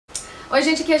Oi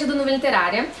gente, aqui é a do Nuvem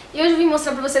Literária e hoje eu vim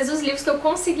mostrar pra vocês os livros que eu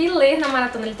consegui ler na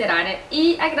Maratona Literária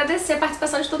e agradecer a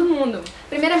participação de todo mundo.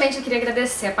 Primeiramente eu queria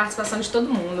agradecer a participação de todo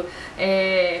mundo.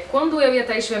 Quando eu e a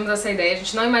Thaís tivemos essa ideia, a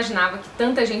gente não imaginava que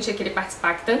tanta gente ia querer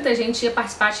participar, que tanta gente ia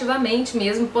participar ativamente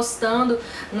mesmo, postando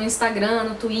no Instagram,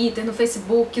 no Twitter, no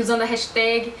Facebook, usando a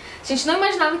hashtag. A gente não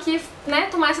imaginava que ia,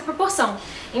 tomar essa proporção.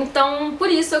 Então, por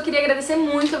isso eu queria agradecer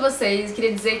muito a vocês,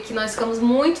 queria dizer que nós ficamos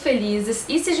muito felizes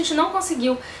e se a gente não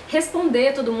conseguiu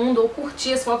responder todo mundo ou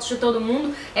curtir as fotos de todo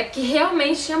mundo, é porque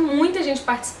realmente tinha muita gente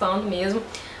participando mesmo.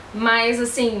 Mas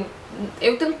assim,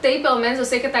 eu tentei pelo menos, eu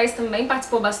sei que a Thaís também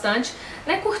participou bastante,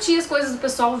 curtir as coisas do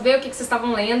pessoal, ver o que vocês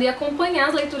estavam lendo e acompanhar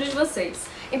as leituras de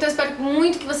vocês. Então eu espero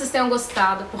muito que vocês tenham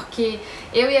gostado, porque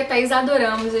eu e a Thaís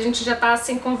adoramos, a gente já tá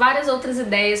assim com várias outras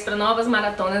ideias para novas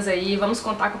maratonas aí, vamos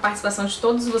contar com a participação de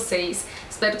todos vocês.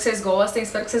 Espero que vocês gostem,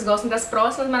 espero que vocês gostem das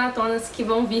próximas maratonas que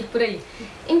vão vir por aí.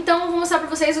 Então eu vou mostrar pra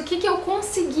vocês o que eu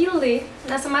consegui ler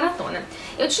nessa maratona.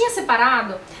 Eu tinha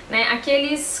separado,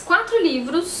 aqueles 4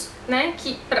 livros,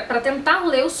 pra tentar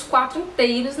ler os 4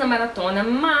 inteiros na maratona,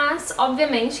 mas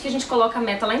obviamente que a gente coloca a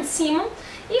meta lá em cima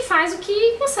e faz o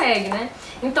que consegue,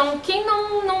 Então, quem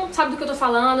não sabe do que eu tô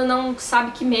falando, não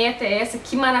sabe que meta é essa,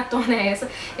 que maratona é essa,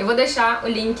 eu vou deixar o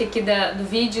link aqui do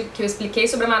vídeo que eu expliquei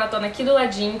sobre a maratona aqui do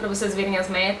ladinho pra vocês verem as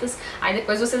metas, aí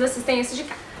depois vocês assistem esse de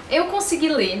cá. Eu consegui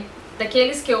ler,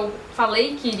 daqueles que eu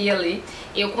falei que iria ler,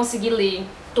 eu consegui ler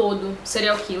todo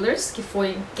Serial Killers, que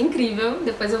foi incrível,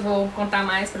 depois eu vou contar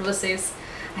mais pra vocês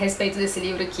a respeito desse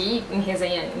livro aqui, em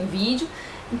resenha em vídeo.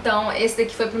 Então, esse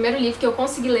daqui foi o primeiro livro que eu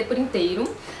consegui ler por inteiro.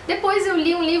 Depois eu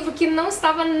li um livro que não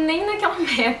estava nem naquela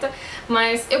meta,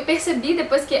 mas eu percebi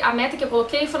depois que a meta que eu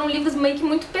coloquei foram livros meio que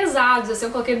muito pesados, assim,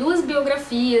 eu coloquei 2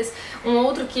 biografias, um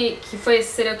outro que foi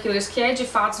esse Serial Killers, que é de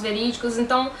fatos verídicos,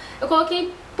 então eu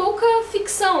coloquei pouca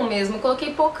ficção mesmo,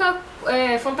 coloquei pouca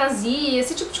fantasia,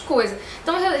 esse tipo de coisa.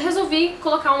 Então eu resolvi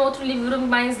colocar um outro livro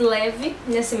mais leve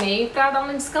nesse meio pra dar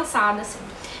uma descansada, assim,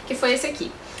 que foi esse aqui.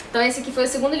 Então esse aqui foi o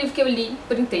segundo livro que eu li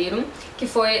por inteiro, que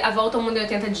foi A Volta ao Mundo em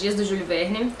 80 Dias, do Júlio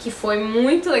Verne, que foi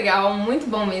muito legal, muito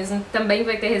bom mesmo. Também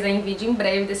vai ter resenha em vídeo em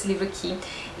breve desse livro aqui.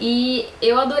 E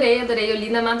eu adorei, eu li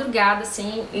na madrugada,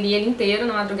 assim, li ele inteiro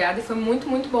na madrugada e foi muito,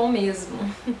 muito bom mesmo.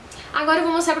 Agora eu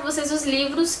vou mostrar pra vocês os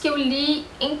livros que eu li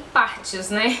em partes,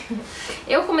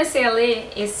 Eu comecei a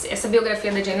ler essa biografia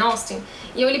da Jane Austen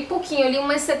e eu li pouquinho, eu li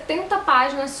umas 70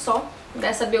 páginas só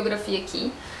dessa biografia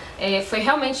aqui. Foi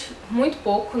realmente muito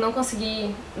pouco, não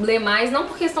consegui ler mais, não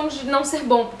por questão de não ser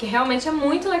bom, porque realmente é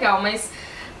muito legal, mas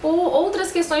por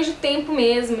outras questões de tempo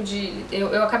mesmo,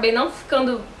 eu acabei não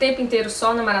ficando o tempo inteiro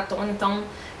só na maratona, então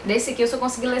desse aqui eu só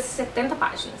consegui ler 70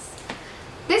 páginas.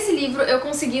 Desse livro eu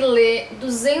consegui ler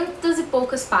 200 e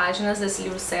poucas páginas desse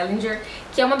livro Salinger,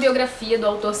 que é uma biografia do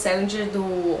autor Salinger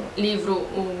do livro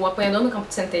O Apanhador no Campo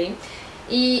de Centeio,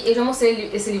 e eu já mostrei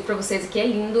esse livro pra vocês aqui, é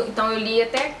lindo, então eu li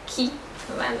até aqui.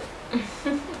 Tá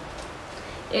vendo?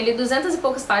 Eu li 200 e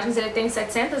poucas páginas, ele tem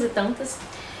 700 e tantas.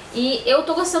 E eu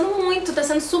tô gostando muito, tá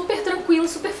sendo super tranquilo,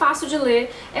 super fácil de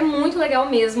ler. É muito legal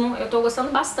mesmo, eu tô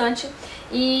gostando bastante.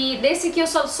 E desse aqui eu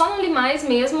só não li mais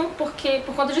mesmo,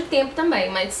 por conta de tempo também,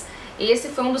 mas esse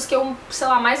foi um dos que eu,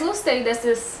 mais gostei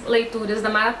dessas leituras da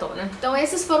maratona. Então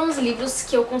esses foram os livros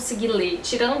que eu consegui ler,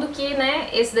 tirando que,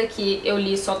 esse daqui eu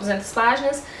li só 200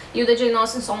 páginas e o da Jane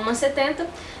Austen só umas 70.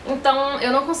 Então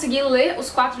eu não consegui ler os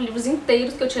 4 livros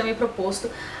inteiros que eu tinha me proposto,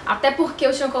 até porque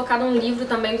eu tinha colocado um livro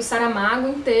também do Saramago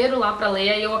inteiro lá pra ler,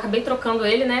 aí eu acabei trocando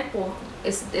ele, por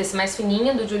esse mais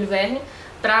fininho, do Júlio Verne,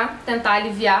 pra tentar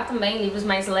aliviar também livros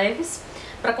mais leves,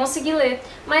 pra conseguir ler.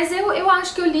 Mas eu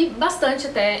acho que eu li bastante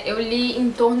até, eu li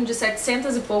em torno de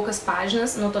 700 e poucas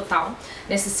páginas no total,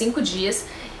 nesses 5 dias.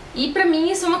 E pra mim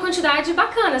isso é uma quantidade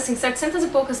bacana, assim, 700 e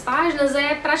poucas páginas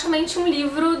é praticamente um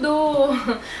livro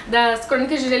das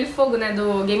Crônicas de Gelo e Fogo,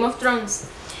 do Game of Thrones.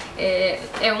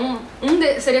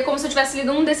 Seria como se eu tivesse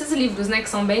lido um desses livros, que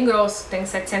são bem grossos, tem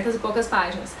 700 e poucas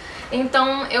páginas.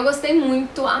 Então eu gostei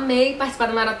muito, amei participar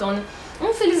da maratona.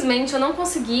 Infelizmente eu não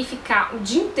consegui ficar o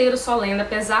dia inteiro só lendo,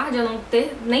 apesar de eu não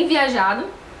ter nem viajado,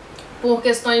 por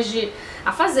questões de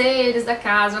afazeres da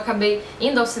casa, eu acabei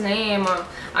indo ao cinema,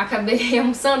 acabei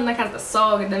almoçando na casa da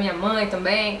sogra, da minha mãe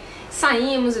também,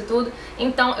 saímos e tudo,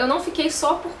 então eu não fiquei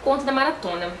só por conta da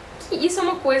maratona. E isso é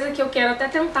uma coisa que eu quero até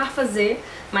tentar fazer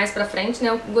mais pra frente,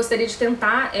 eu gostaria de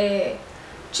tentar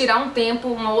tirar um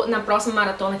tempo na próxima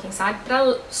maratona, quem sabe,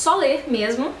 pra só ler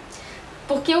mesmo,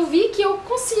 porque eu vi que eu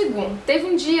consigo. Teve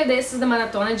um dia desses da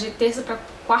maratona, de terça pra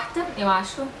quarta, eu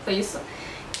acho, foi isso,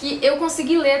 que eu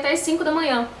consegui ler até as 5 da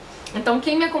manhã. Então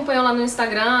quem me acompanhou lá no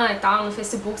Instagram e tal, no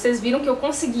Facebook, vocês viram que eu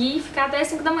consegui ficar até as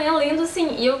 5 da manhã lendo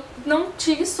assim, e eu não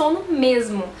tive sono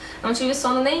mesmo, não tive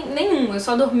sono nenhum, eu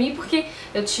só dormi porque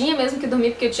eu tinha mesmo que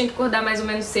dormir, porque eu tinha que acordar mais ou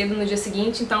menos cedo no dia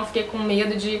seguinte, então eu fiquei com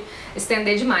medo de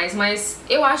estender demais, mas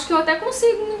eu acho que eu até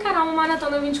consigo encarar uma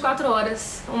maratona 24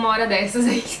 horas, uma hora dessas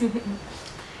aí.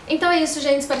 Então é isso,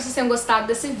 gente, espero que vocês tenham gostado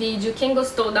desse vídeo. Quem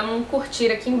gostou, dá um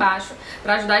curtir aqui embaixo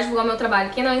pra ajudar a divulgar o meu trabalho.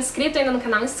 Quem não é inscrito ainda no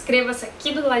canal, inscreva-se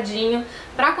aqui do ladinho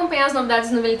pra acompanhar as novidades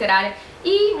do Nuvem Literária.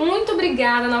 E muito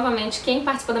obrigada novamente quem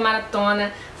participou da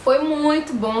maratona. Foi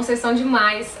muito bom, vocês são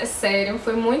demais, é sério,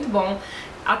 foi muito bom.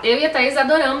 Eu e a Thaís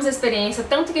adoramos a experiência,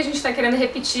 tanto que a gente tá querendo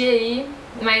repetir aí,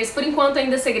 mas por enquanto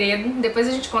ainda é segredo. Depois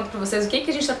a gente conta pra vocês o que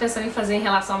a gente tá pensando em fazer em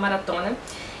relação à maratona.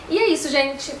 E é isso,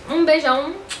 gente. Um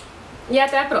beijão. E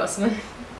até a próxima!